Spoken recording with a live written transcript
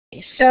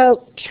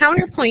So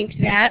counterpoint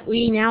to that,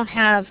 we now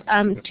have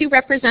two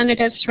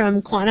representatives from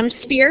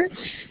Quantumsphere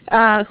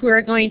who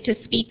are going to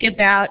speak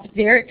about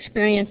their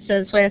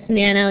experiences with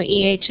Nano,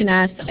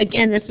 EH&S.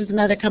 Again, this is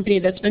another company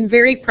that's been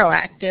very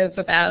proactive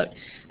about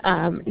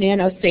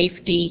nano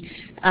safety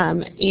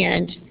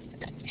and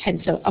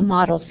hence a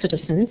model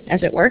citizen,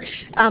 as it were,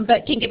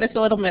 but can give us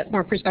a little bit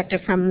more perspective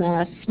from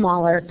the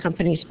smaller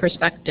company's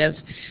perspective.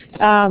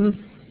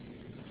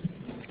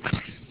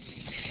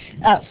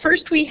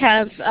 First we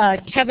have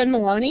Kevin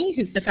Maloney,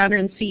 who's the founder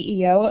and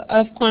CEO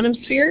of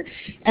Quantumsphere,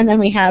 and then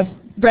we have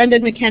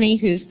Brendan McKenny,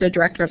 who's the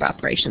Director of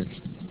Operations.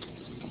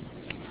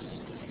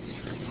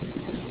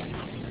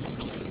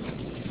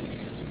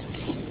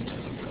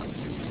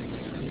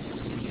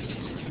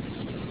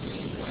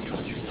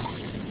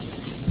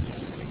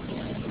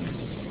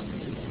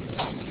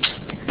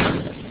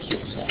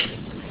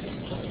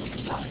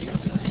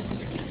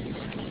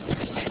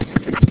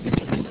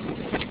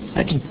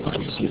 I can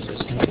just use this.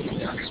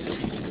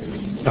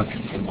 Okay.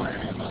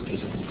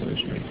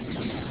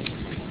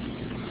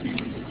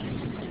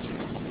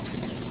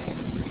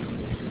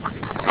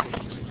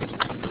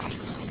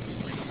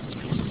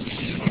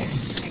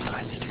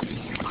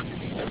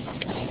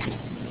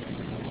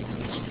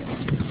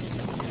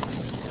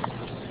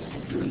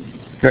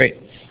 Great.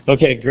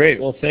 Okay, great.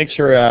 Well, thanks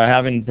for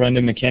having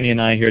Brendan McKenny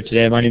and I here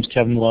today. My name is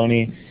Kevin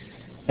Maloney,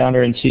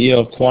 founder and CEO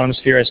of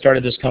Quantumsphere. I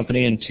started this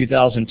company in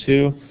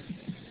 2002.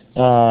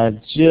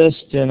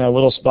 Just in a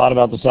little spot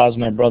about the size of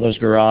my brother's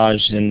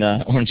garage in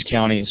Orange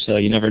County, so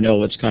you never know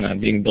what's kind of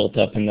being built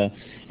up in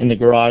the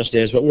garage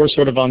days. But we're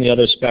sort of on the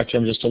other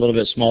spectrum, just a little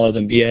bit smaller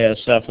than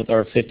BASF with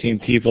our 15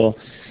 people,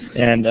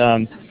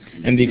 and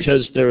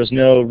because there was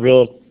no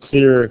real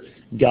clear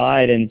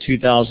guide in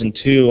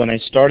 2002 when I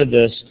started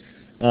this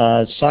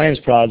science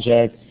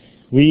project,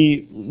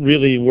 we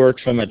really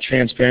worked from a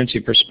transparency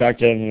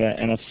perspective,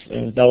 and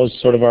that was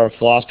sort of our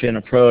philosophy and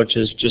approach,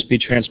 is just be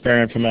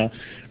transparent from a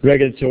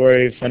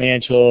regulatory,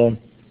 financial,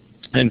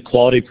 and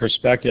quality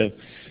perspective.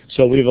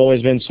 So we've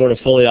always been sort of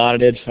fully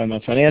audited from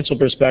a financial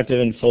perspective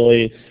and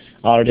fully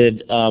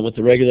audited with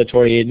the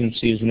regulatory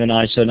agencies, and then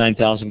ISO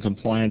 9000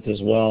 compliant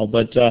as well.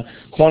 But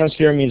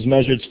Quantumsphere means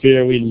measured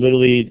sphere. We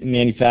literally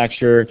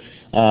manufacture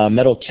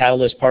metal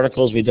catalyst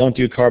particles. We don't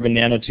do carbon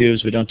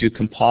nanotubes. We don't do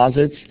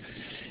composites.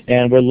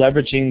 And we're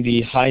leveraging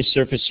the high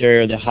surface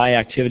area, the high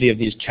activity of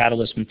these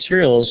catalyst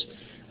materials.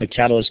 The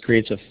catalyst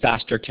creates a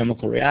faster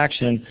chemical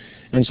reaction.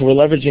 And so we're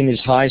leveraging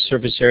these high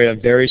surface area,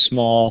 very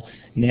small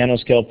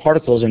nanoscale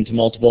particles into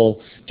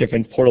multiple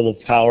different portable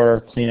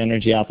power, clean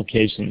energy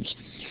applications.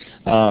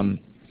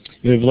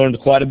 We've learned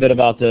quite a bit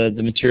about the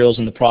materials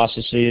and the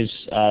processes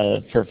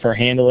for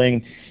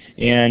handling.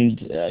 And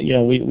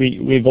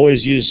we've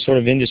always used sort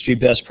of industry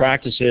best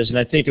practices. And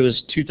I think it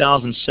was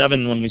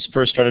 2007 when we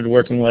first started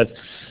working with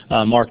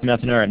Mark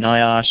Methner at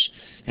NIOSH.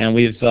 And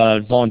we've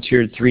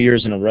volunteered 3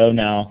 years in a row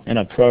now in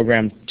a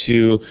program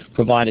to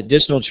provide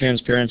additional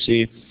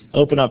transparency,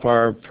 open up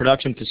our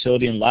production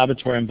facility and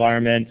laboratory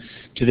environment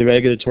to the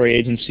regulatory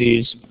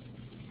agencies,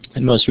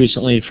 and most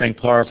recently Frank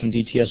Parr from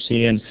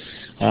DTSC and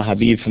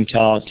Habib from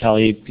Cal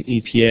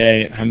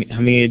EPA,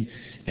 Hamid,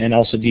 and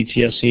also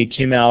DTSC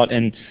came out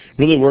and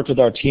really worked with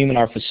our team and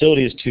our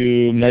facilities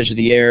to measure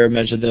the air,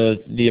 measure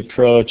the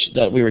approach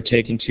that we were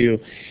taking to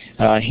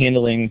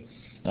handling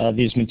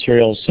these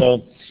materials.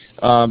 So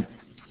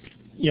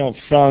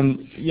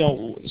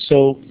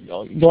so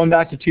going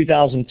back to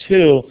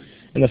 2002,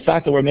 and the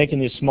fact that we're making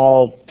these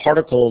small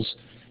particles,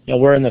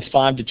 we're in the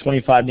 5 to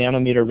 25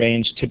 nanometer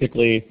range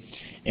typically,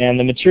 and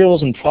the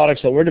materials and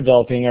products that we're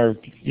developing are,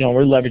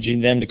 we're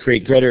leveraging them to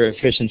create greater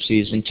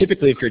efficiencies. And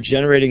typically, if you're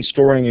generating,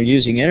 storing, or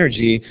using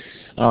energy,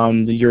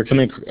 you're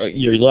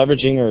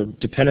leveraging or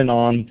dependent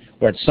on,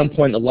 or at some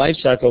point in the life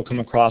cycle, come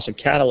across a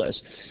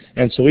catalyst.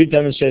 And so we've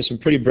demonstrated some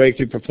pretty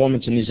breakthrough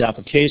performance in these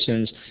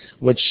applications,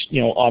 which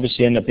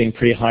obviously end up being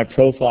pretty high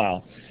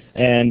profile.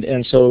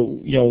 And so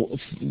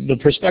the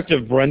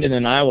perspective Brendan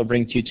and I will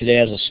bring to you today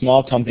as a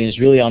small company is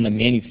really on the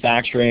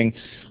manufacturing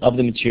of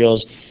the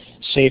materials,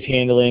 safe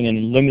handling,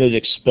 and limited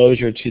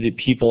exposure to the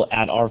people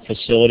at our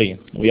facility.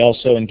 We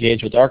also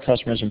engage with our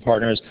customers and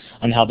partners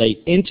on how they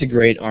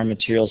integrate our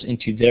materials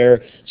into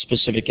their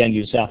specific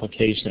end-use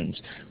applications.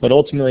 But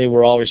ultimately,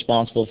 we're all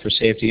responsible for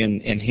safety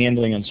and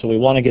handling, and so we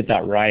want to get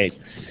that right.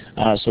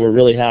 So we're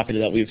really happy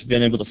that we've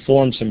been able to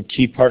form some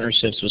key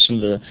partnerships with some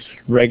of the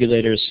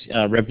regulators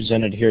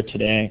represented here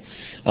today.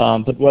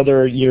 But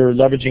whether you're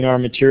leveraging our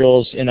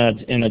materials in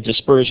a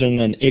dispersion,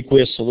 an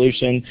aqueous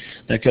solution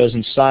that goes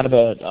inside of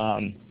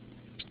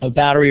a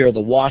battery, or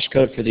the wash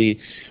coat for the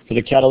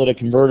catalytic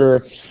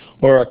converter,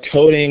 or a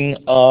coating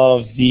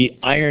of the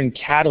iron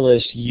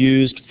catalyst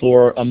used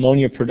for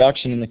ammonia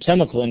production in the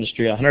chemical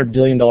industry, a $100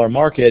 billion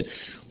market,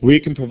 we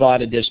can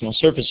provide additional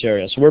surface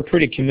area. So we're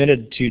pretty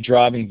committed to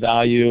driving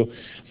value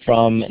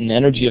from an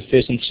energy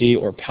efficiency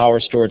or power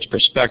storage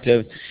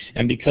perspective.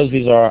 And because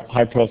these are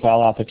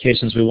high-profile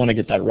applications, we want to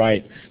get that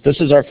right. This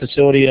is our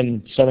facility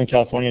in Southern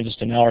California,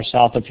 just an hour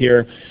south of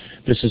here.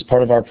 This is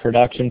part of our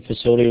production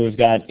facility. We've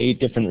got 8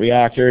 different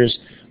reactors.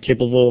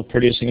 capable of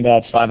producing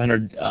about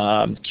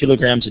 500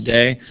 kilograms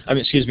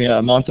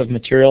a month of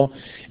material.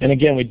 And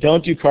again, we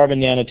don't do carbon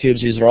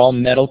nanotubes. These are all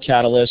metal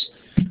catalysts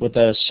with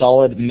a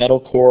solid metal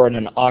core and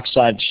an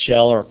oxide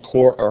shell or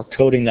core or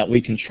coating that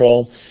we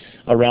control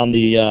around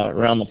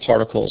the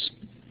particles.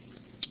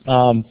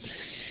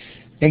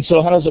 And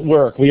so how does it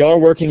work? We are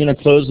working in a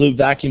closed-loop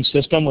vacuum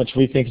system, which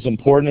we think is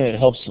important. It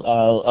helps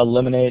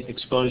eliminate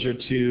exposure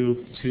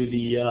to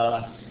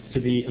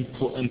the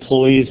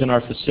employees in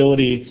our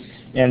facility.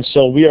 And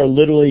so we are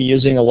literally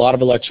using a lot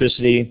of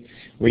electricity.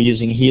 We're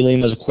using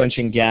helium as a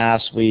quenching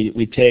gas.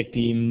 We take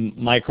the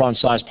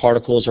micron-sized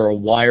particles or a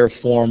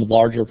wire-form,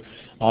 larger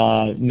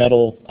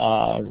metal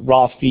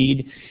raw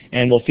feed,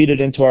 and we'll feed it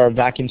into our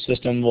vacuum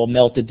system. We'll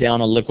melt it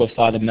down and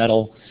liquefy the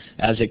metal.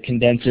 As it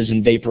condenses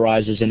and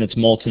vaporizes in its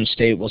molten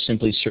state, we'll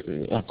simply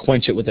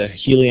quench it with a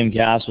helium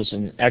gas, which is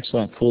an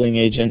excellent cooling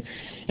agent,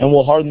 and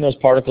we'll harden those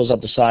particles up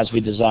the size we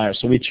desire.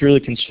 So we truly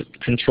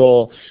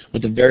control,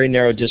 with a very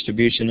narrow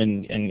distribution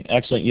and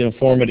excellent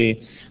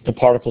uniformity, the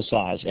particle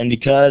size. And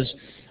because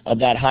of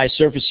that high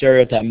surface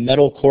area, that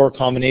metal core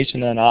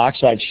combination and an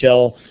oxide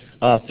shell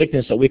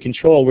thickness that we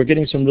control, we're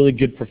getting some really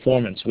good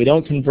performance. We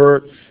don't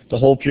convert the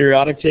whole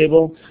periodic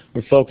table.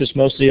 We're focused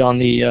mostly on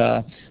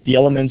the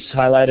elements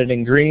highlighted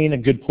in green. A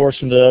good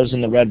portion of those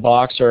in the red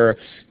box are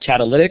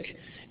catalytic,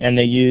 and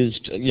they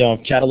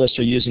catalysts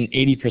are used in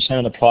 80%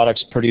 of the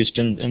products produced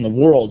in the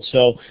world.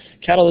 So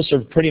catalysts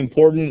are pretty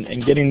important,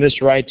 and getting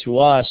this right to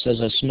us as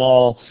a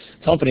small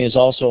company is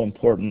also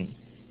important.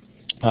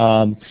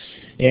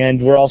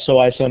 And we're also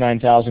ISO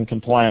 9000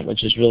 compliant,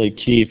 which is really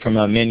key from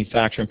a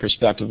manufacturing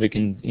perspective. We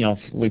can,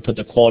 we put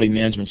the quality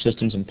management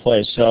systems in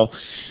place. So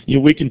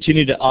we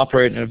continue to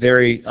operate in a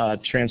very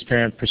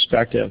transparent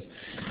perspective.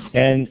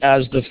 And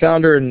as the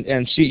founder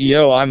and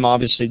CEO, I'm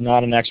obviously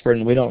not an expert,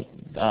 and we don't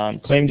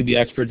claim to be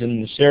experts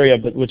in this area,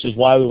 but which is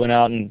why we went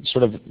out and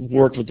sort of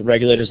worked with the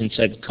regulators and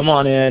said, come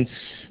on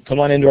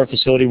into our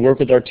facility, work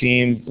with our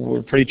team.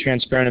 We're pretty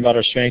transparent about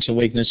our strengths and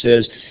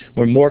weaknesses.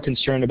 We're more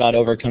concerned about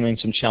overcoming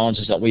some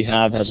challenges that we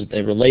have as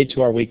they relate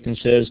to our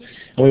weaknesses,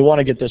 and we want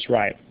to get this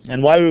right.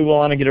 And why do we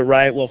want to get it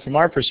right? Well, from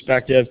our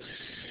perspective,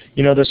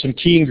 there's some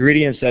key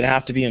ingredients that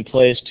have to be in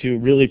place to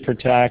really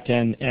protect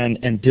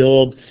and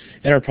build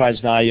enterprise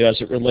value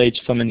as it relates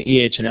from an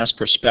EH&S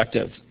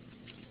perspective.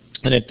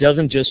 And it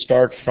doesn't just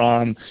start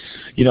from,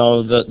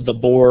 the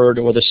board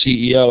or the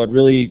CEO. It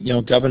really,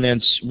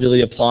 governance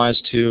really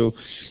applies to,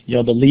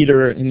 the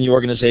leader in the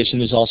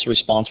organization is also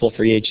responsible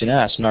for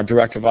EH&S. And our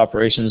director of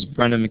operations,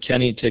 Brendan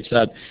McKenny, takes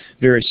that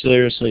very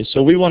seriously.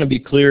 So we want to be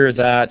clear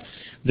that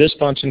this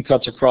function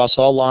cuts across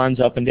all lines,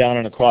 up and down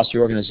and across the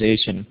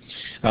organization.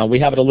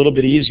 We have it a little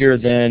bit easier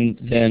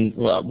than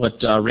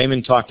what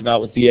Raymond talked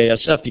about with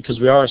BASF, because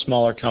we are a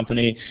smaller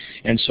company,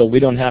 and so we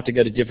don't have to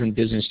go to different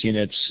business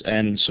units,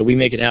 and so we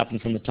make it happen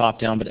from the top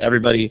down, but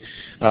everybody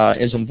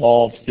is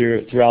involved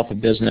throughout the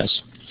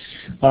business.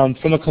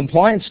 From a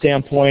compliance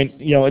standpoint,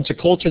 it's a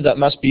culture that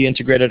must be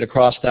integrated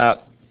across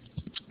that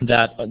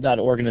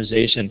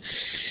organization.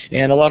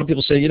 And a lot of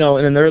people say, in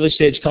an early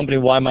stage company,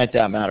 why might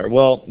that matter?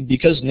 Well,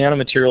 because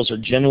nanomaterials are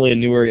generally a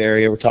newer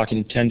area. We're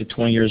talking 10 to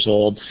 20 years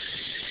old,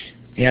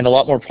 and a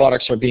lot more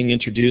products are being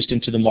introduced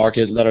into the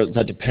market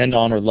that depend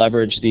on or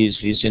leverage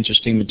these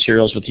interesting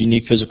materials with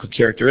unique physical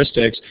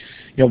characteristics.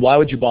 Why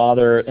would you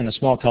bother in a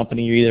small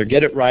company? You either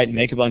get it right and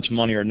make a bunch of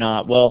money or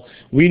not. Well,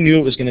 we knew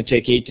it was going to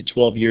take 8 to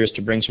 12 years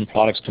to bring some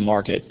products to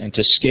market and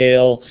to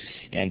scale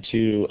and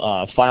to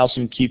file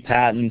some key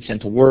patents and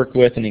to work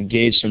with and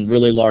engage some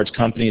really large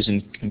companies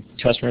and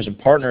customers and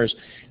partners.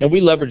 And we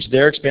leverage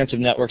their expansive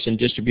networks and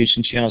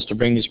distribution channels to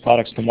bring these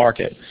products to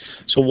market.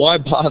 So why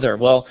bother?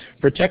 Well,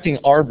 protecting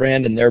our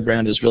brand and their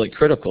brand is really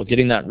critical.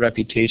 Getting that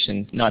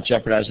reputation, not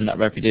jeopardizing that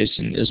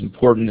reputation, is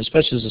important,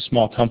 especially as a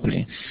small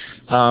company.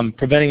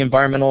 Preventing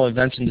environmental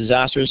events and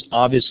disasters,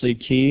 obviously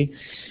key.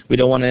 We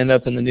don't want to end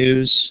up in the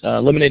news.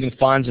 Eliminating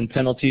fines and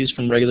penalties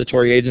from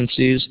regulatory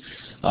agencies.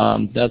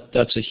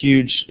 That's a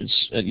huge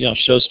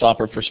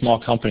showstopper for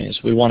small companies.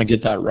 We want to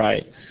get that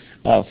right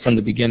from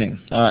the beginning.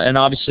 And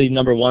obviously,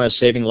 number one is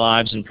saving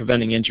lives and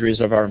preventing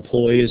injuries of our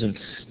employees and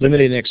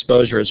limiting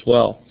exposure as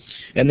well.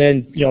 And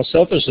then,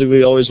 selfishly,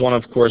 we always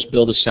want to, of course,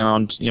 build a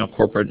sound,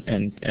 corporate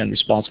and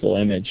responsible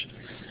image.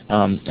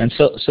 And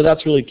so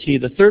that's really key.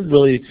 The third,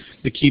 really,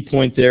 the key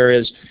point there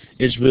is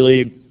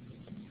really,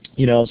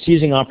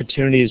 seizing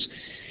opportunities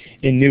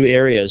in new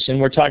areas. And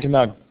we're talking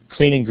about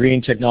clean and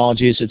green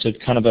technologies. It's a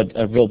kind of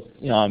a real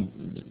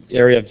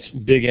area of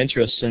big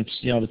interest since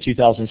the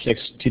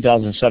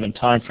 2006-2007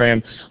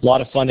 timeframe. A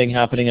lot of funding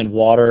happening in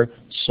water,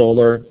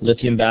 solar,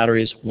 lithium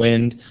batteries,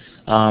 wind,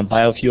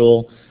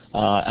 biofuel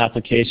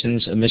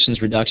applications,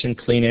 emissions reduction,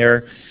 clean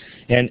air.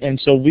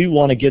 And so we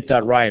want to get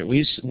that right.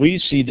 We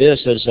see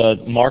this as a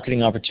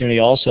marketing opportunity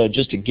also,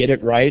 just to get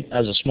it right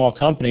as a small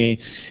company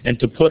and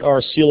to put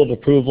our seal of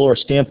approval or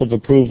stamp of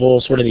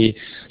approval, sort of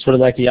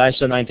like the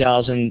ISO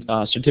 9000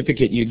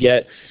 certificate you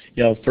get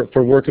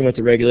for working with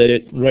the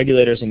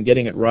regulators and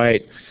getting it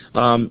right.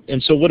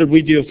 And so what did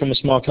we do from a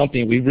small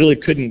company? We really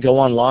couldn't go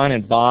online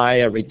and buy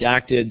a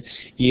redacted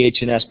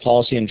EH&S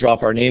policy and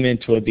drop our name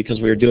into it because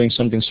we were doing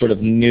something sort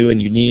of new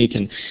and unique,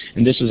 and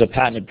this was a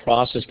patented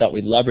process that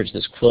we leveraged,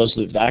 this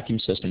closed-loop vacuum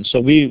system. So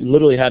we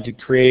literally had to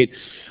create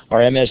our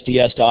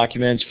MSDS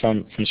documents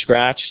from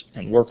scratch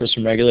and work with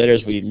some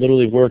regulators. We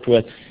literally worked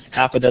with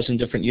half a dozen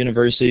different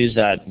universities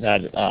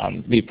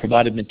that we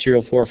provided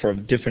material for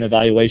different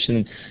evaluation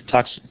and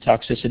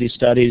toxicity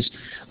studies.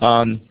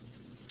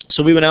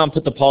 So we went out and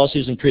put the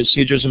policies and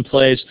procedures in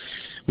place.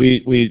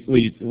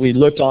 We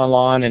looked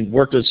online and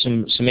worked with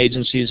some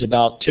agencies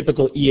about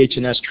typical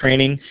EH&S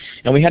training,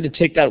 and we had to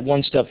take that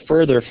one step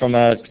further from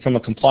a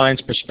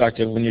compliance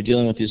perspective when you're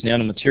dealing with these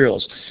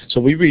nanomaterials. So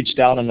we reached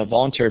out on a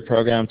voluntary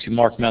program to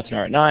Mark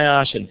Methner at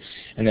NIOSH,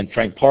 and then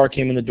Frank Parr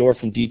came in the door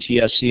from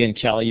DTSC, and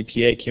Cal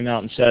EPA came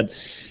out and said,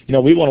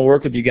 we want to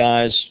work with you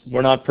guys.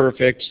 We're not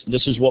perfect.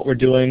 This is what we're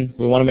doing.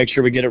 We want to make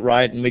sure we get it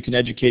right, and we can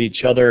educate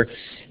each other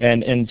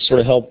and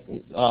sort of help,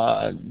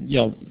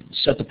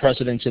 set the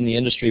precedence in the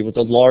industry with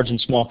the large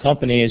and small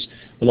companies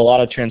with a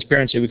lot of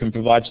transparency. We can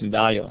provide some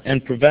value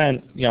and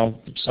prevent,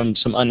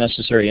 some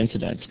unnecessary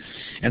incidents.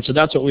 And so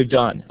that's what we've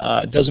done.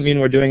 It doesn't mean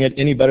we're doing it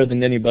any better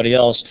than anybody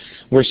else.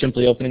 We're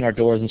simply opening our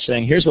doors and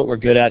saying, here's what we're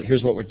good at.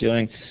 Here's what we're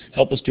doing.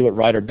 Help us do it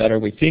right or better.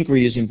 We think we're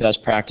using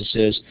best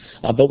practices,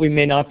 but we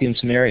may not be in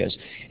some areas.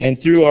 And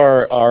through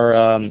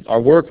our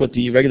work with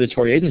the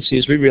regulatory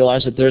agencies, we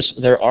realized that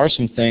there are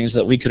some things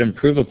that we could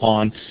improve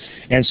upon,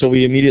 and so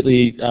we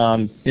immediately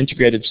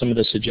integrated some of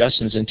the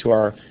suggestions into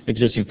our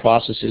existing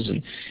processes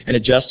and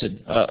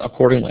adjusted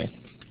accordingly.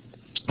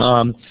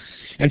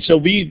 And so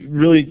we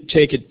really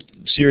take it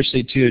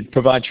seriously to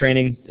provide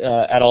training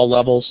at all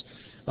levels.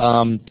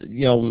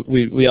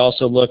 We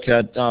also look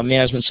at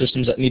management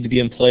systems that need to be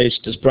in place.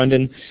 Does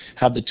Brendan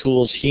have the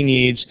tools he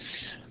needs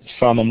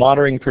from a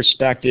monitoring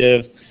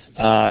perspective?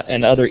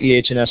 And other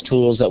EH&S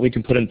tools that we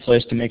can put in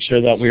place to make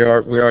sure that we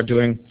are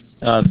doing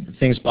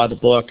things by the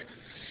book.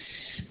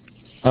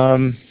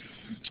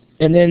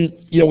 And then,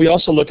 we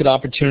also look at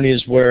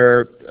opportunities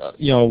where,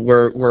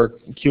 where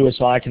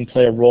QSI can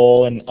play a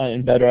role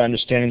in better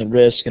understanding the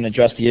risk and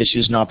address the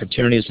issues and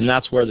opportunities, and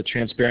that's where the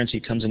transparency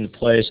comes into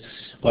place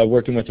by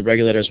working with the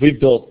regulators. We've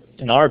built,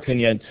 in our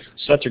opinion,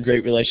 such a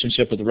great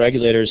relationship with the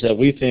regulators that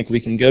we think we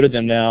can go to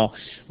them now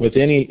with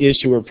any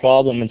issue or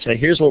problem and say,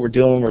 here's what we're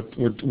doing.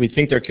 We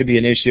think there could be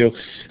an issue.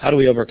 How do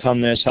we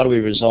overcome this? How do we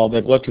resolve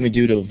it? What can we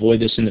do to avoid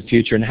this in the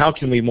future? And how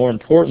can we, more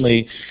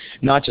importantly,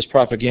 not just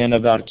propaganda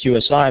about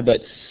QSI,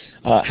 but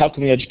how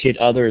can we educate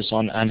others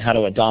on how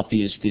to adopt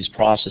these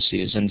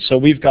processes? And so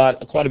we've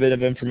got quite a bit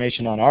of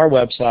information on our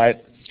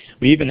website.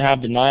 We even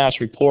have the NIOSH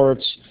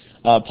reports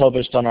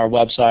published on our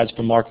websites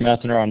from Mark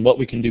Methner on what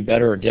we can do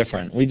better or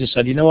different. We just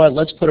said, you know what,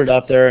 let's put it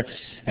out there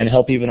and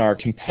help even our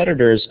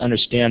competitors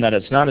understand that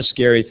it's not a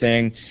scary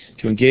thing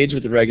to engage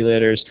with the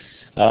regulators.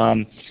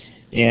 And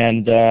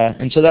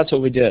so that's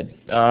what we did.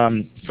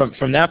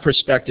 From that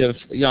perspective,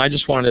 I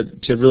just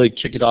wanted to really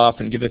kick it off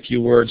and give a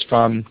few words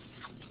from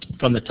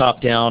the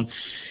top down.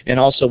 And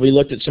also we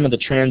looked at some of the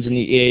trends in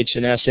the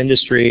EH&S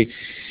industry.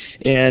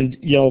 And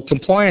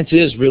compliance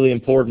is really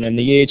important in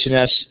the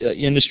EH&S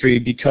industry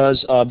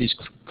because of these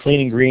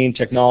clean and green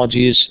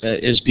technologies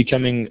is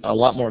becoming a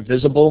lot more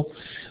visible.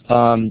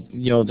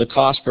 The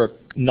cost for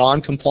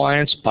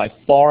non-compliance by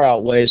far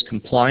outweighs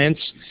compliance.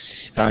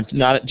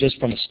 Not just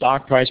from a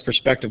stock price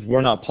perspective,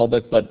 we're not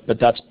public, but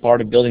that's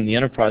part of building the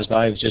enterprise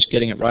value, is just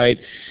getting it right,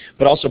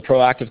 but also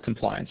proactive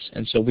compliance.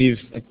 And so we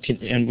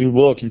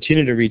will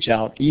continue to reach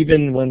out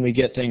even when we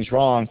get things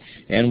wrong,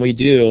 and we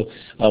do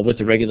with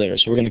the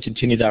regulators. So we're going to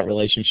continue that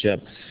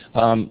relationship.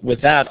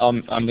 With that,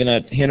 I'm going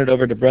to hand it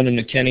over to Brendan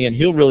McKenny, and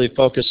he'll really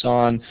focus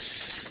on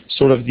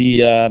sort of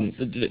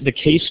the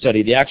case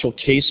study, the actual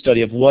case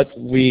study of what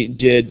we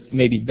did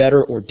maybe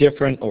better or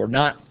different or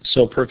not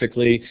so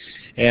perfectly,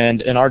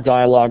 and in our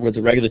dialogue with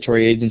the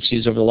regulatory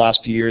agencies over the last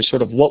few years,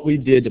 sort of what we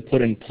did to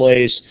put in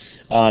place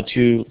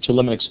to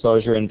limit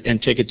exposure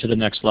and take it to the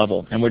next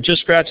level. And we're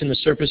just scratching the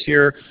surface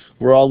here.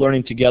 We're all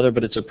learning together,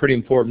 but it's a pretty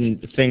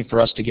important thing for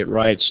us to get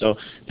right. So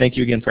thank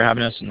you again for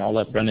having us, and I'll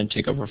let Brendan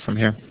take over from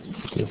here.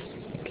 Thank you.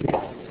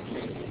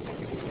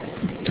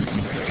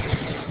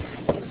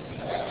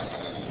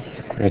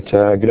 All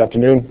right, good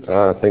afternoon.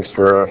 Thanks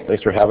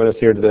for having us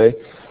here today.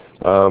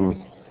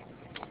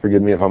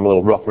 Forgive me if I'm a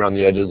little rough around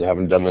the edges. I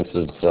haven't done this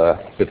since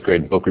 5th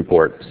grade book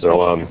report.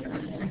 So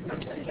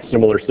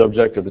similar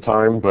subject at the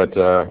time, but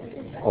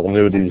all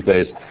new these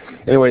days.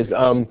 Anyways,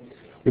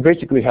 we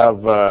basically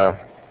have, how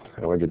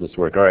do I get this to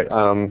work? All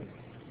right,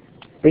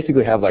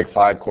 basically have like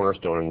 5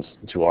 cornerstones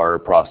to our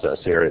process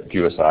here at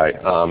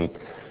QSI.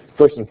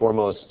 First and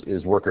foremost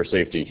is worker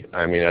safety.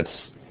 I mean,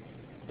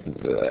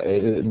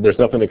 there's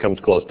nothing that comes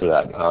close to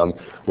that.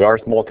 We are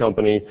a small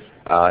company.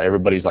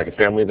 Everybody's like a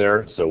family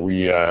there, so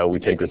we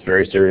take this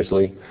very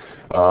seriously.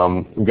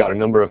 We've got a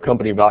number of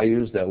company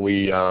values that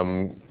we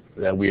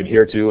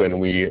adhere to and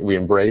we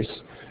embrace.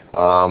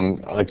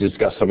 I'd like to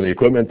discuss some of the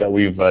equipment that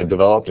we've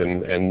developed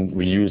and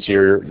we use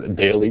here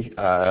daily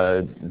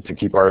to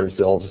keep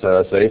ourselves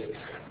safe.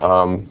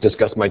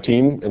 Discuss my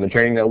team and the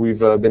training that we've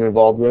been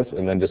involved with,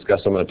 and then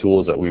discuss some of the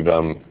tools that we've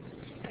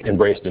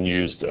embraced and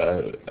used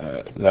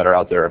that are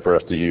out there for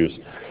us to use.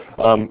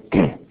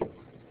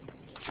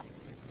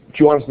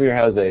 Quantumsphere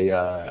has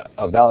a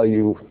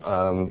value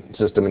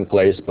system in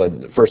place, but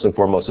first and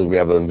foremost is we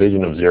have a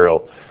vision of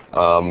zero.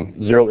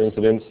 Zero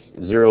incidents,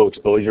 zero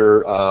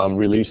exposure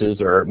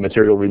releases or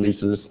material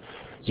releases,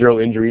 zero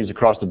injuries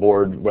across the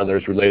board, whether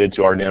it's related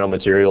to our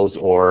nanomaterials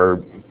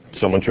or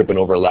someone tripping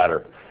over a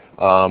ladder.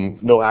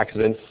 No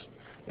accidents,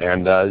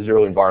 and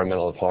zero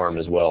environmental harm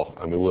as well.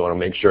 I mean, we want to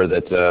make sure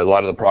that a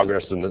lot of the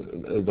progress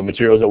and the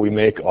materials that we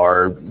make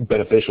are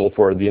beneficial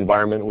for the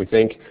environment, we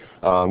think.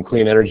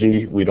 Clean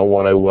energy, we don't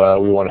want to,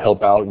 we want to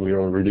help out, and we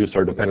want to reduce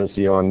our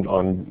dependency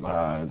on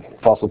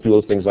fossil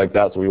fuels, things like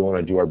that, so we want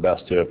to do our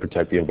best to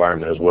protect the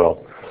environment as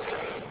well.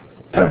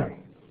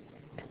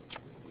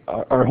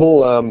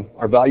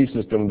 Our value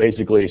system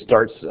basically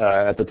starts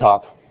at the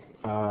top.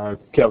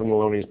 Kevin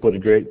Maloney's put a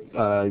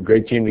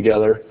great team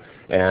together,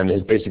 and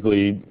has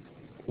basically,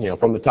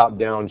 from the top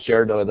down,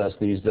 shared with us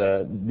these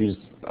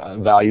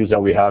values that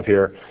we have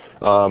here.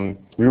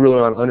 We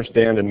really want to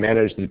understand and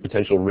manage the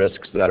potential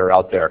risks that are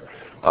out there.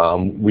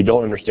 We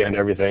don't understand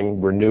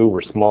everything. We're new,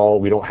 we're small,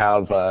 we don't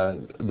have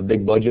the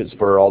big budgets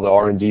for all the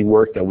R&D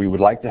work that we would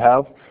like to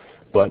have,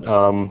 but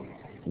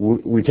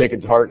we take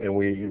it to heart, and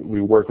we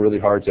work really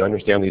hard to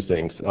understand these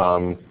things.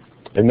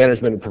 And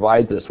management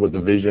provides us with the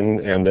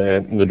vision and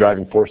the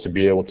driving force to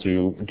be able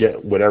to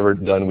get whatever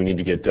done we need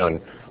to get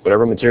done.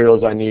 Whatever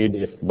materials I need,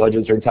 if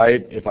budgets are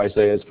tight, if I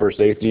say it's for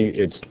safety,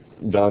 it's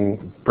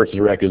done, purchase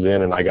rec is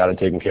in, and I got it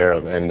taken care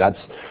of. And that's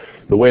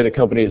the way the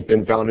company has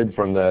been founded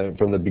from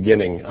the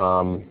beginning.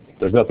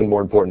 There's nothing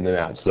more important than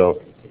that.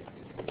 So,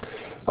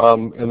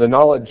 and the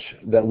knowledge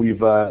that we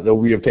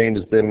obtained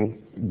has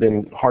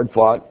been hard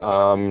fought.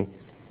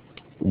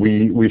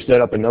 We've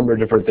set up a number of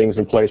different things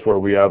in place where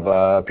we have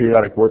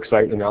periodic work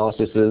site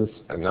analysis, to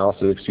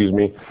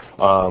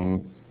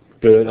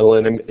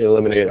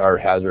eliminate our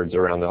hazards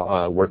around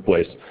the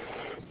workplace.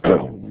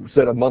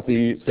 Set up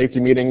monthly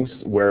safety meetings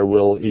where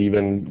we'll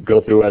even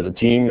go through as a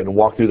team and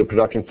walk through the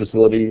production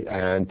facility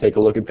and take a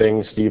look at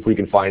things, see if we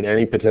can find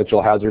any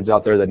potential hazards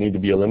out there that need to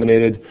be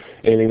eliminated,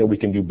 anything that we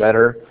can do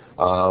better.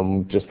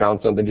 Just found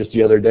something just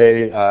the other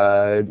day,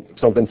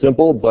 something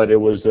simple, but it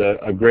was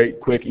a great,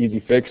 quick,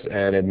 easy fix,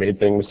 and it made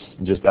things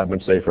just that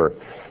much safer.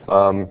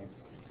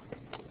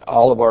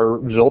 All of our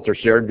results are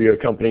shared via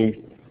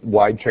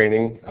company-wide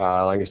training.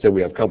 Like I said,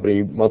 we have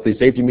company monthly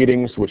safety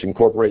meetings, which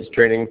incorporates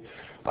training.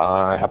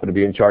 I happen to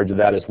be in charge of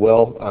that as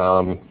well.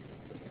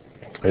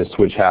 I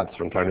switch hats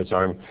from time to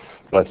time,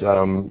 but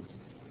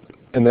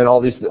and then all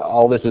this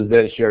is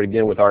then shared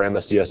again with our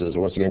MSDSs.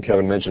 Once again,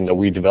 Kevin mentioned that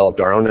we developed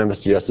our own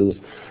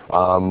MSDSs.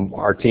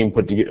 Our team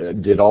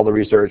did all the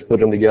research, put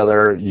them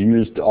together,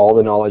 used all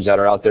the knowledge that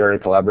are out there, and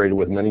collaborated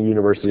with many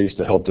universities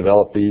to help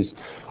develop these.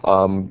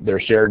 They're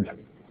shared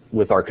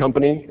with our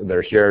company.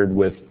 They're shared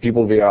with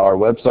people via our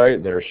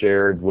website. They're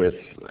shared with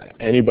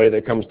anybody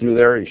that comes through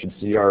there. You should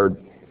see our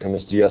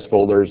MSDS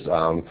folders.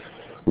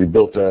 We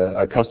built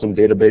a custom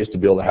database to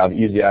be able to have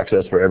easy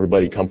access for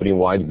everybody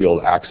company-wide to be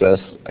able to access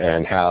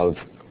and have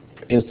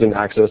instant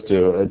access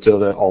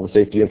to all the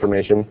safety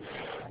information.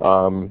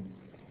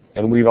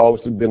 And we've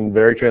always been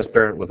very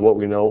transparent with what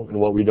we know and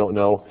what we don't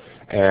know,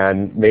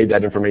 and made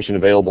that information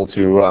available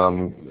to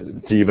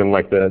even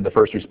like the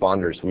first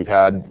responders. We've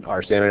had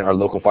our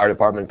local fire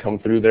department come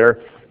through there,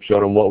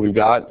 showed them what we've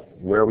got,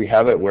 where we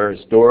have it, where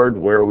it's stored,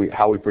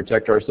 how we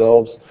protect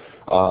ourselves.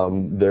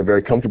 They're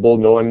very comfortable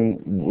knowing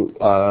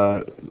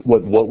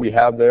what we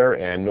have there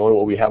and knowing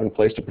what we have in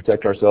place to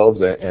protect ourselves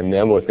and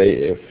them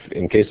if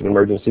in case of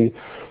emergency.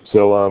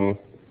 So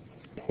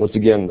once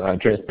again,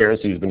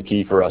 transparency has been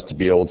key for us to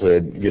be able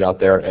to get out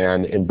there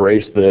and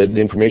embrace the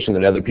information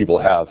that other people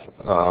have,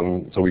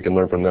 so we can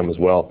learn from them as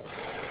well.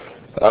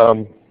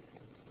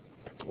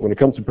 When it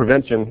comes to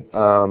prevention,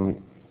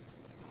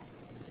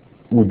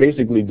 we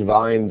basically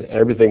divined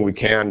everything we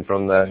can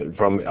from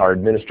our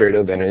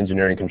administrative and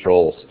engineering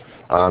controls.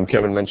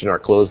 Kevin mentioned our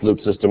closed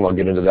loop system. I'll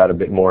get into that a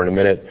bit more in a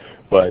minute,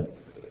 but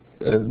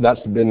that's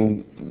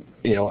been,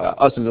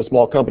 us as a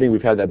small company,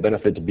 we've had that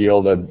benefit to be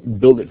able to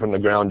build it from the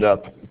ground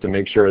up to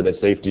make sure that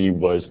safety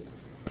was,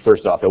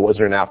 first off, it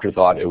wasn't an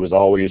afterthought. It was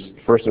always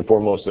first and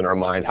foremost in our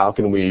mind. How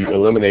can we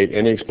eliminate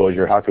any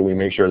exposure? How can we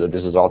make sure that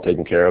this is all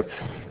taken care of?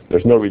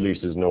 There's no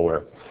releases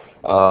nowhere.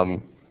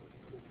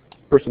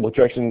 Personal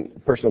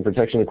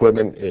protection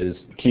equipment is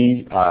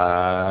key.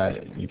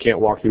 You can't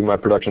walk through my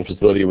production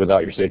facility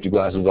without your safety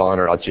glasses on,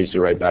 or I'll chase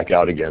you right back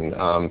out again.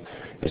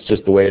 It's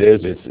just the way it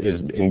is.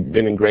 It's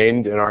been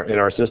ingrained in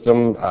our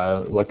system.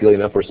 Luckily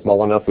enough, we're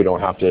small enough. We don't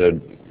have to,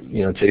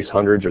 chase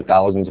hundreds or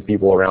thousands of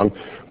people around.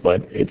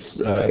 But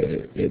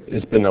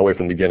it's been that way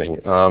from the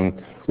beginning.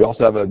 We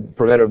also have a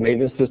preventive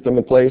maintenance system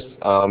in place.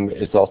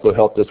 It's also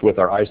helped us with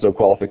our ISO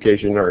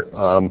qualification, or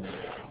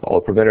all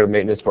preventative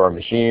maintenance for our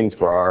machines,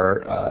 for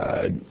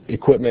our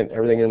equipment,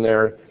 everything in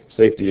there.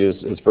 safety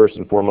is first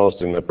and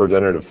foremost, and the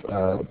preventative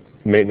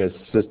maintenance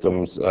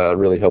systems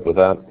really help with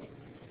that.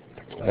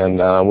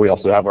 And we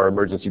also have our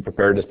emergency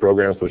preparedness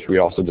programs, which we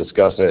also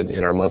discuss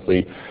in our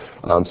monthly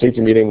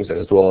safety meetings,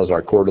 as well as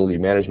our quarterly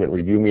management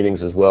review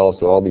meetings as well.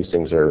 So all these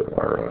things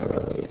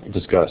are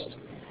discussed.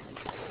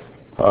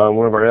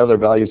 One of our other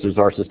values is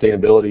our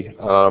sustainability.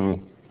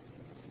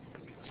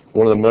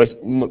 One of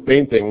the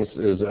main things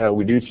is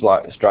we do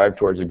strive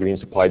towards a green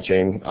supply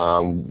chain.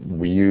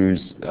 We use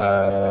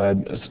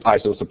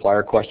ISO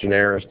supplier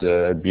questionnaires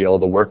to be able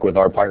to work with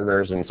our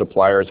partners and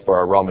suppliers for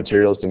our raw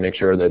materials to make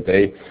sure that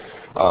they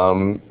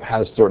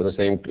have sort of the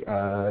same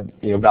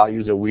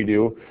values that we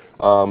do.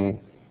 And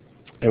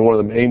one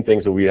of the main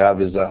things that we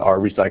have is our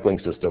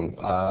recycling system.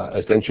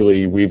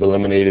 Essentially, we've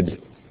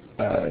eliminated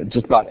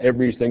just about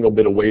every single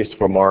bit of waste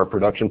from our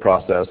production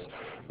process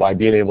by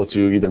being able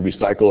to either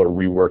recycle or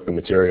rework the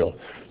material.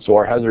 So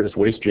our hazardous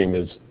waste stream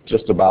is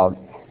just about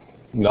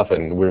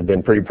nothing. We've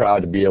been pretty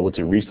proud to be able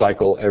to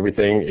recycle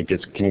everything. It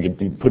can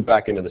be put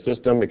back into the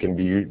system. It can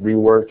be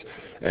reworked.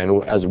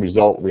 And as a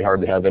result, we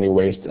hardly have any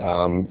waste.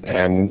 And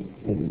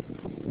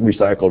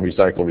recycle,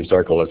 recycle,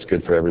 recycle. That's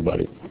good for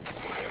everybody.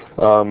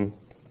 And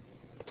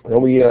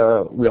we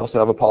also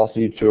have a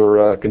policy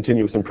for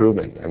continuous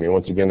improvement. I mean,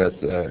 once again,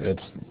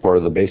 it's part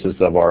of the basis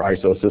of our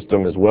ISO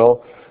system as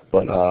well.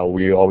 But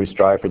we always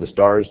strive for the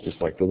stars, just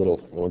like the little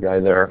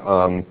guy there.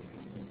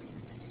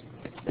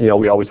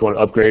 We always want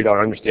to upgrade our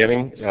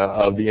understanding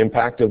of the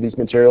impact of these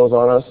materials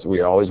on us.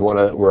 We're always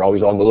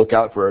on the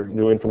lookout for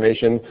new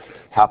information.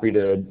 Happy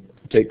to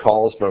take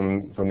calls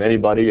from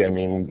anybody. I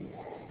mean,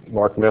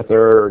 Mark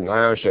Mether,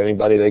 NIOSH,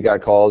 anybody, they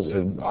got calls,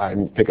 I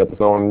pick up the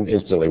phone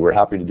instantly. We're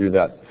happy to do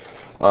that.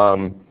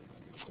 And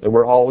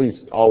we're always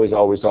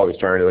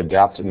trying to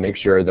adapt and make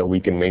sure that we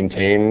can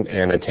maintain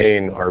and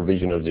attain our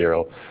vision of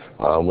zero.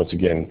 Once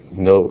again,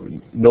 no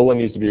one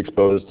needs to be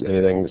exposed to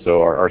anything,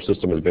 so our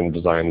system has been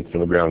designed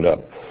from the ground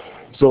up.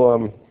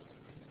 So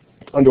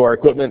under our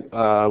equipment,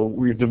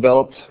 we've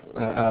developed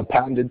a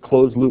patented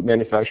closed-loop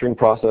manufacturing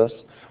process.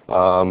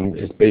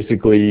 It's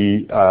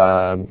basically,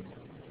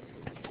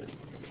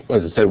 as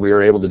I said, we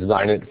were able to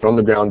design it from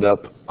the ground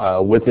up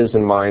with this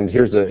in mind.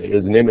 Here's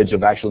an image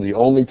of actually the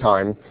only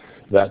time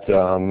that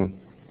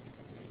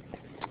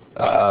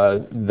I'll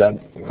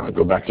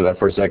go back to that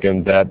for a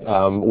second, that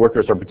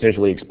workers are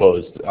potentially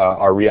exposed.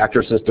 Our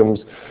reactor systems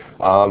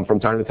from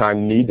time to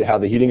time need to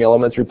have the heating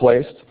elements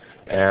replaced,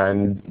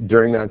 and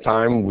during that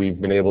time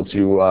we've been able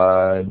to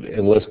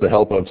enlist the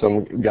help of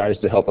some guys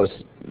to help us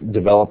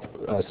develop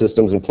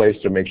systems in place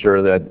to make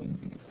sure that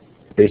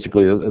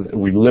basically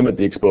we limit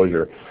the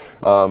exposure.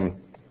 Our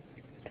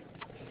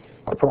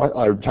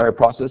entire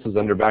process is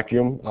under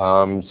vacuum,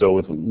 so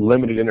with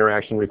limited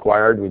interaction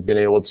required, we've been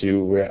able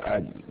to,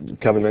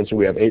 Kevin mentioned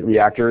we have 8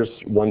 reactors.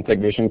 One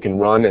technician can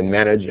run and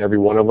manage every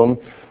one of them.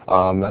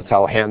 That's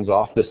how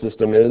hands-off the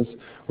system is.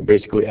 We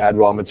basically add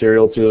raw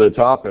material to the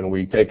top and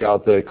we take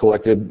out the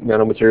collected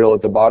nanomaterial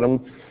at the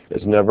bottom.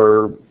 It's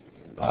never,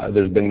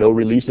 there's been no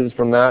releases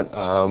from that.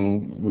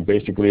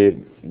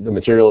 The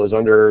material is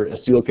under a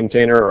sealed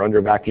container or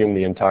under vacuum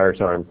the entire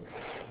time.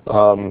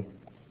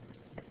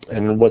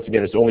 And once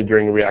again, it's only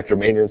during reactor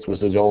maintenance,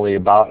 which is only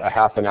about a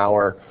half an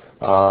hour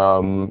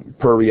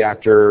per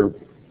reactor.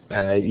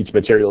 Each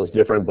material is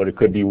different, but it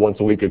could be once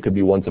a week, it could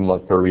be once a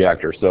month per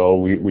reactor. So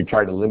we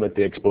try to limit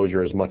the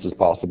exposure as much as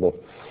possible.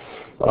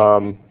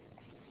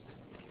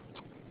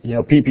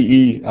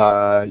 PPE,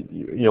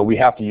 we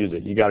have to use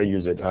it. You got to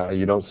use it.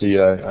 You don't see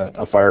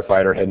a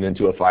firefighter heading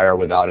into a fire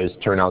without his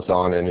turnouts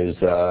on and his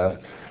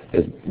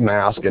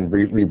mask and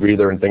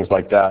rebreather and things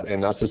like that.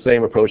 And that's the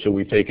same approach that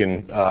we've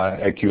taken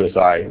at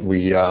QSI.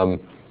 We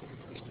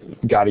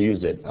got to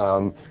use it.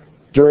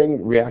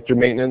 During reactor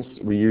maintenance,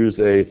 we use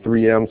a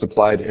 3M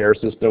supplied air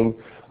system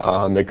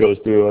that goes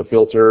through a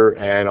filter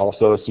and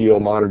also a CO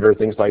monitor,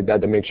 things like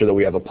that, to make sure that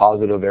we have a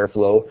positive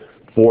airflow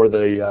for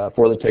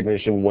the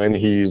technician when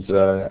he's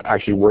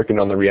actually working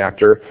on the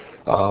reactor.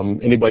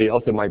 Anybody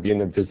else that might be in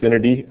the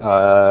vicinity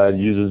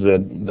uses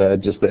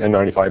just the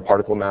N95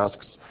 particle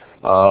masks.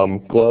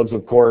 Gloves,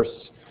 of course.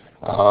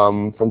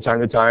 From time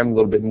to time, a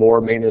little bit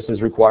more maintenance is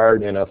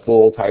required, and a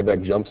full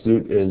Tyvek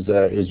jumpsuit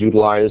is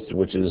utilized,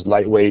 which is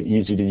lightweight,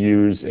 easy to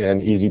use,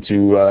 and easy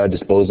to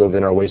dispose of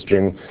in our waste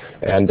stream,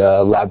 and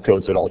lab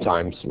coats at all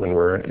times when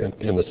we're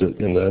in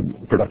the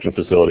production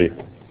facility.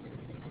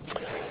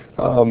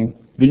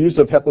 The use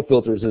of HEPA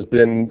filters has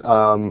been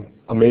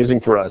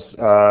amazing for us.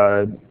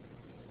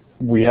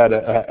 We had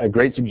a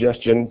great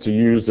suggestion to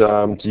use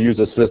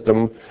a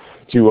system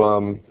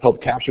to help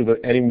capture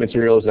any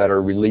materials that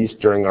are released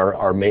during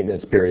our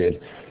maintenance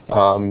period.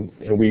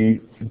 And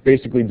we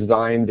basically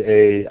designed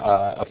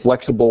a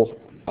flexible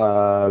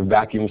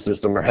vacuum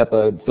system or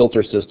HEPA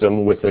filter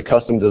system with a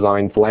custom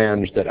designed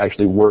flange that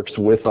actually works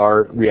with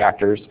our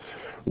reactors,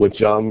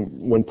 which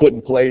when put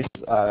in place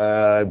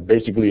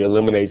basically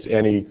eliminates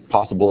any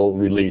possible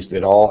release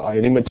at all.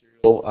 Any material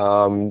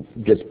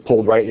gets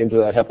pulled right into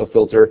that HEPA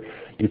filter.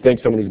 You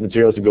think some of these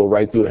materials would go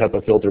right through the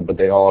HEPA filter, but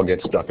they all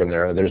get stuck in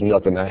there. There's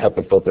nothing. That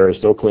HEPA filter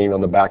is so clean on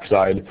the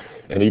backside,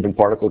 and even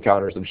particle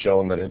counters have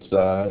shown that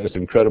it's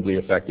incredibly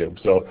effective.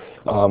 So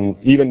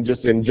even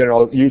just in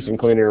general use and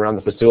cleaning around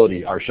the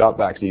facility, our shop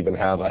vacs even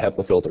have a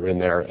HEPA filter in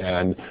there.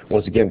 And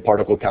once again,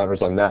 particle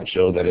counters on that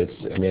show that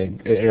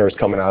air is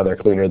coming out of there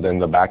cleaner than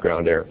the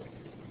background air.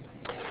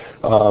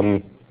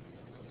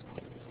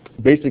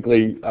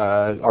 Basically,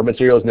 our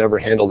material is never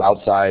handled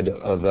outside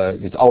of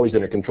it's always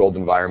in a controlled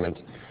environment.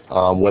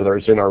 Whether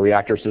it's in our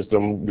reactor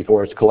system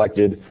before it's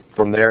collected.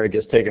 From there, it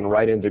gets taken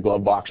right into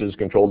glove boxes,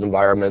 controlled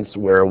environments,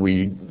 where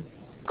we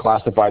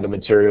classify the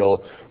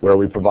material, where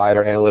we provide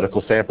our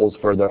analytical samples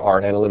for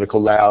our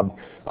analytical lab,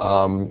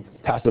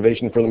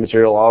 passivation for the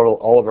material.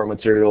 All of our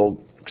material,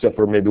 except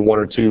for maybe one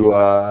or two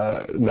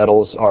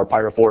metals, are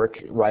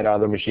pyrophoric right out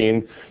of the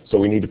machine. So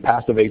we need to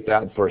passivate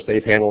that for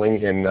safe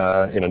handling in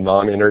a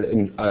non-inert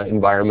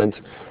environment.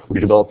 We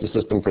developed a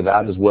system for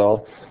that as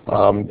well,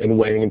 and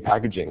weighing and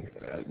packaging.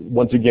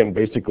 Once again,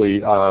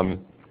 basically,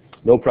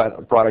 no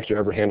products are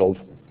ever handled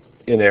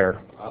in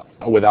air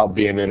without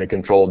being in a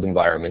controlled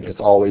environment. It's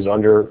always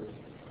under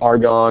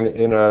argon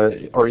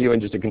or even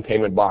just a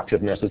containment box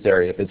if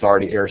necessary. If it's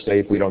already air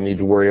safe, we don't need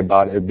to worry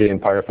about it being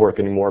pyrophoric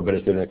anymore, but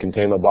it's in a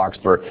containment box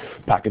for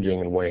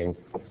packaging and weighing.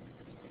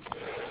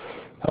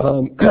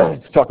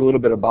 Let's talk a little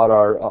bit about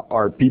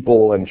our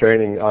people and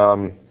training.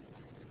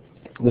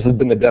 This has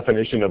been the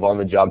definition of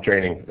on-the-job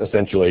training,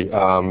 essentially.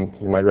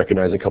 You might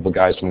recognize a couple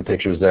guys from the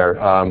pictures there.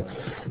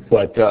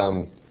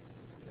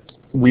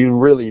 We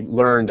really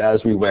learned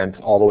as we went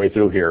all the way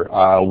through here.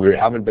 We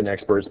haven't been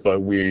experts,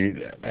 but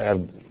we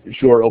have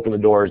sure opened the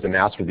doors and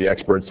asked for the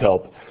experts'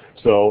 help.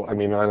 So, I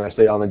mean, when I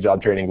say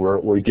on-the-job training,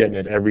 we're getting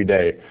it every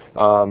day.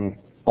 All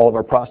of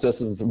our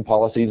processes and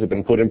policies have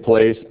been put in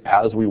place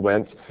as we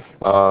went.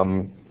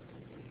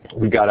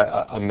 We've got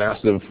a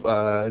massive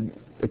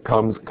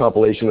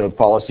compilation of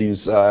policies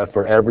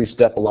for every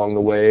step along the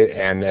way,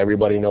 and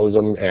everybody knows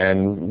them,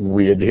 and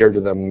we adhere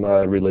to them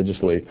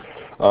religiously.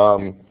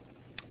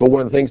 But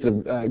one of the things,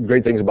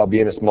 great things about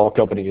being a small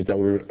company is that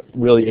we're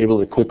really able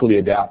to quickly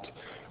adapt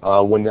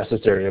when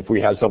necessary. If we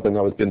had something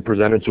that was been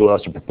presented to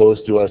us or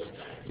proposed to us,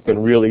 it's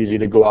been real easy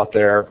to go out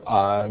there.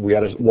 We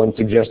had one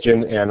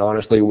suggestion, and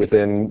honestly,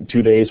 within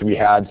 2 days, we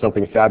had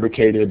something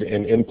fabricated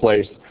and in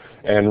place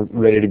and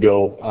ready to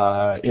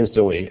go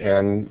instantly.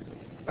 And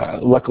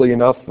luckily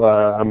enough,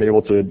 I'm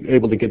able to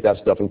get that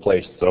stuff in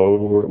place. So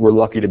we're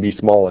lucky to be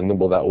small and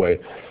nimble that way.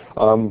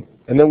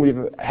 And then we've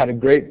had a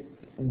great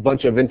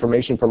bunch of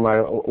information from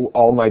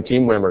all my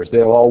team members.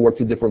 They all worked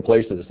at different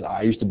places.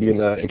 I used to be in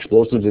the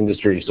explosives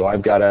industry, so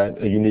I've got a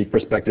unique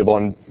perspective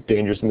on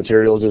dangerous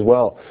materials as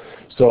well.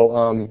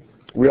 So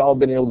we've all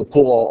been able to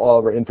pull all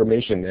of our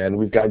information, and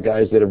we've got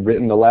guys that have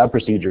written the lab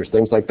procedures,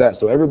 things like that.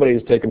 So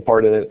everybody's taken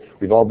part in it.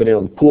 We've all been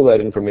able to pull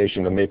that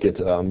information to make it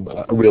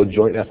a real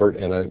joint effort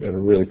and a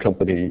really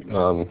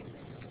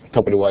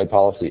company-wide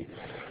policy.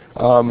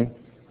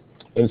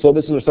 And so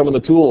this are some of the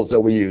tools that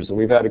we use. And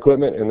we've had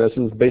equipment, and this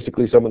is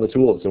basically some of the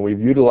tools. And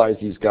we've utilized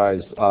these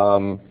guys.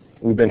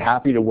 We've been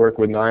happy to work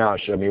with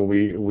NIOSH. I mean,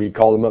 we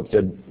called them up,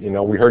 said, you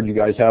know, we heard you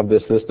guys have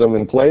this system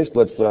in place.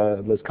 Let's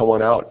come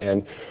on out.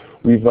 And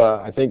we've,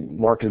 I think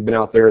Mark has been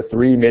out there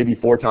 3, maybe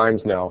 4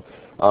 times now,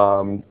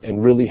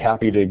 and really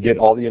happy to get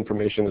all the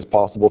information as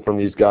possible from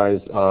these guys.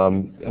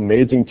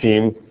 Amazing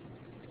team.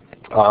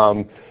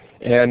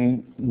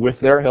 And with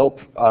their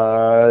help,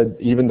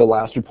 even the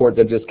last report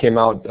that just came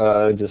out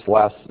just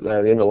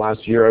the end of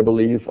last year, I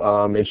believe,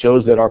 it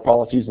shows that our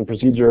policies and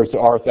procedures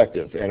are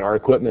effective, and our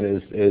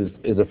equipment is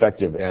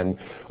effective. And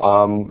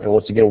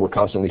once again, we're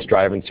constantly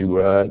striving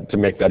to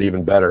make that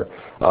even better.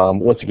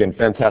 Once again,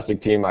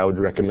 fantastic team. I would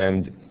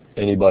recommend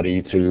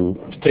anybody to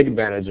take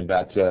advantage of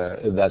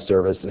that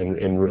service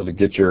and really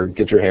get your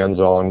hands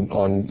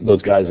on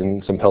those guys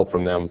and some help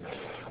from them.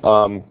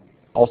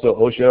 Also,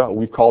 OSHA,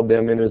 we've called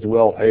them in as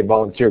well. Hey,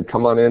 volunteer,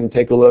 come on in,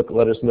 take a look,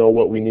 let us know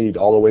what we need,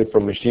 all the way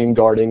from machine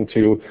guarding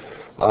to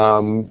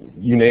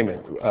you name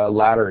it,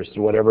 ladders,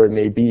 whatever it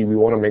may be. We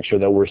want to make sure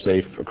that we're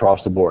safe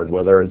across the board,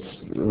 whether it's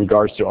in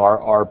regards to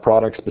our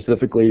product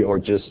specifically or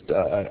just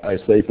a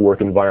safe work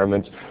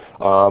environment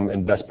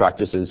and best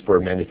practices for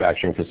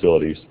manufacturing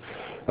facilities.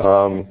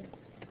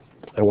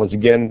 And once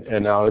again,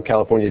 and now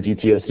California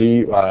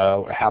DTSC,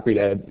 happy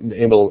to be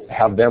able to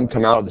have them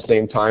come out at the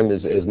same time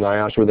as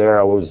NIOSH were there.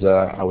 I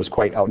was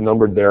quite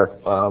outnumbered there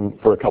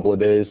for a couple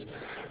of days,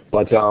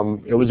 but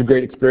it was a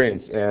great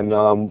experience. And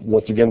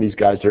once again, these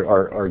guys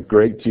are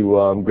great to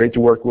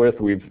work with.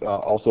 We've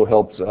also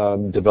helped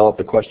develop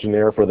the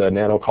questionnaire for the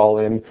Nano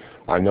call-in.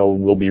 I know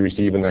we'll be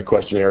receiving that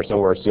questionnaire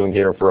somewhere soon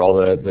here for all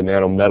the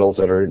nano metals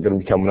that are going to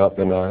be coming up,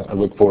 and I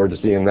look forward to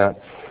seeing that.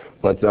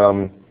 But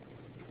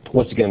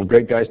once again,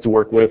 great guys to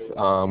work with.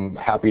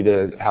 Happy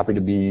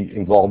to be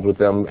involved with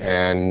them,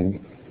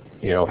 and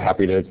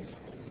happy to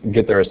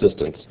get their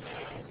assistance.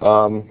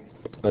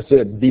 That's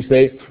it. Be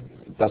safe.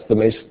 That's the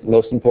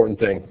most important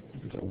thing.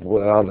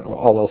 Without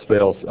all else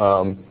fails.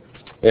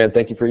 And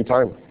thank you for your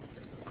time.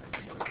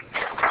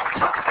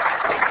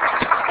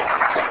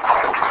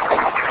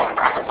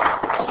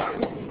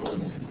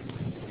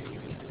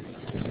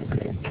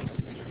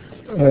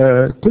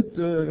 Could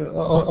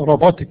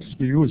robotics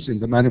be used in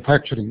the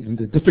manufacturing in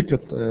the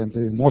difficult and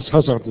the most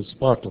hazardous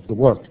part of the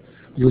work,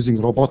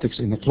 using robotics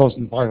in a closed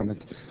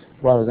environment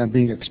rather than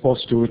being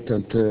exposed to it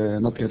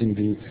and not getting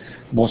the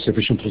most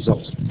efficient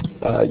results?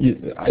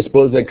 I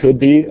suppose that could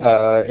be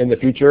in the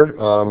future.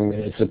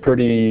 It's a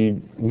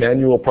pretty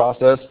manual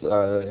process.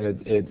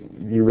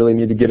 You really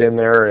need to get in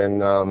there,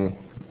 and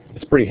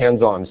it's pretty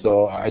hands-on.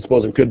 So I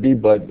suppose it could be,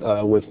 but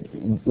with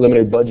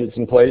limited budgets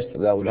in place,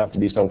 that would have to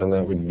be something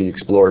that would be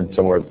explored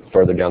somewhere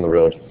further down the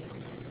road.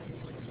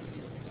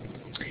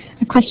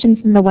 A question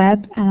from the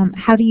web.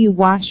 How do you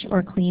wash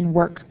or clean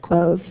work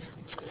clothes?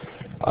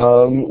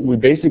 We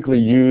basically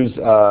use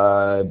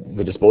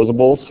the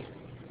disposables,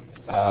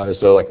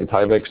 so like the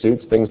Tyvek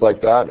suits, things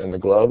like that, and the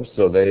gloves.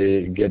 So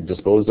they get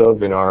disposed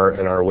of in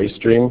our waste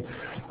stream.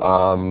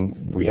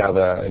 We have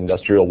an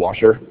industrial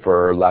washer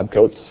for lab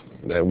coats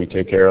that we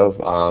take care of.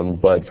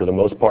 But for the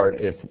most part,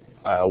 if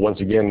once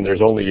again,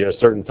 there's only a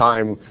certain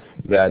time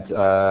that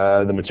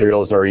the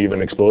materials are even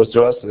exposed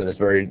to us, and it's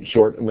very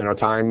short amount of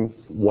time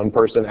one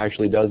person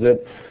actually does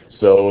it.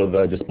 So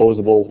the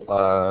disposable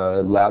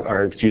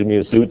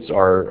the suits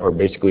are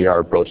basically our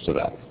approach to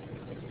that.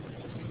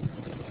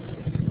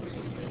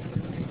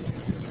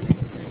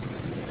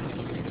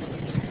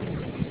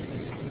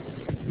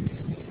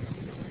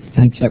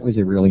 Thanks. That was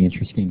a really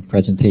interesting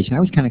presentation. I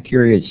was kind of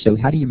curious. So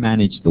how do you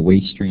manage the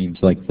waste streams,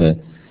 like the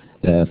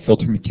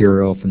filter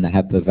material from the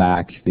HEPA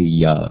vacs,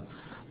 the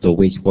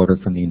wastewater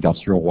from the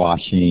industrial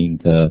washing,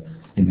 the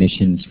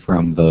emissions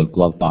from the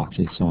glove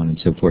boxes, so on and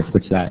so forth?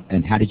 What's that,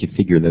 and how did you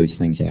figure those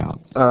things out?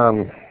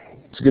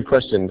 It's a good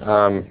question.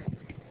 As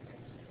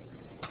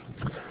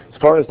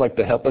far as like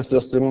the HEPA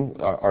system,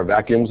 our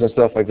vacuums and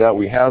stuff like that,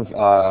 we have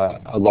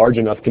a large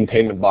enough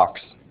containment box,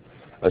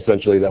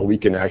 essentially, that we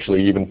can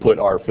actually even put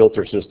our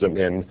filter system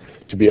in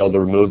to be able to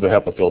remove the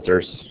HEPA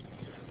filters,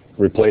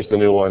 replace the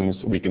new ones.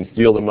 We can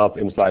seal them up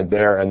inside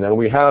there, and then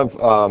we have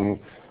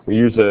we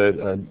use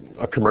a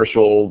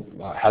commercial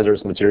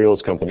hazardous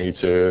materials company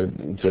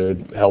to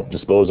help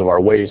dispose of our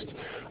waste.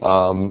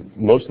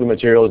 Most of the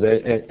materials,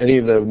 any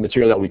of the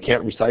material that we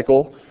can't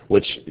recycle,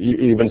 which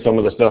even some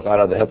of the stuff out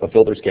of the HEPA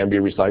filters can be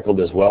recycled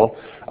as well,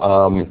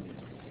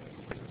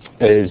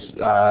 is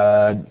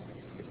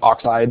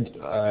oxide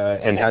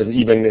and has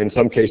even in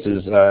some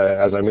cases,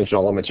 as I mentioned,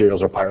 all the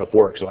materials are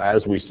pyrophoric. So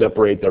as we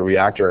separate the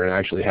reactor and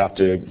actually have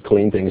to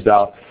clean things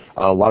out,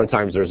 a lot of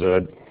times there's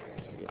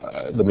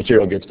the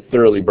material gets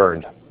thoroughly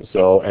burned.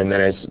 So, and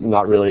then it's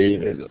not really,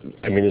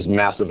 I mean, it's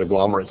massive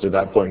agglomerates at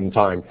that point in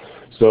time.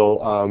 So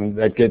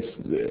that gets,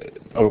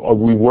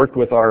 we worked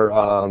with our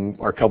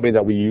company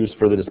that we use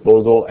for the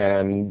disposal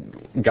and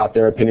got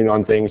their opinion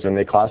on things, and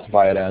they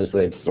classify it as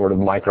its sort of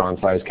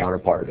micron-sized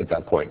counterpart at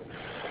that point.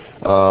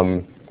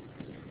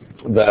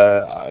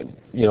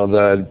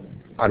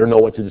 I don't know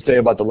what to say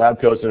about the lab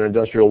coats and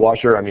industrial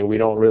washer. I mean, we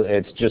don't really,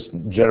 it's just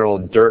general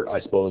dirt,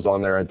 I suppose,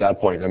 on there at that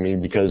point. I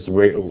mean, because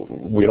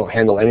we don't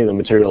handle any of the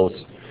materials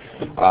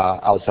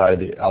outside of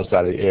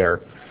the air.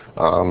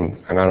 And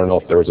I don't know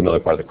if there was another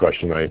part of the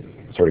question I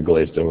sort of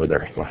glazed over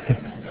there.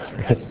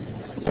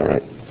 All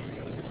right.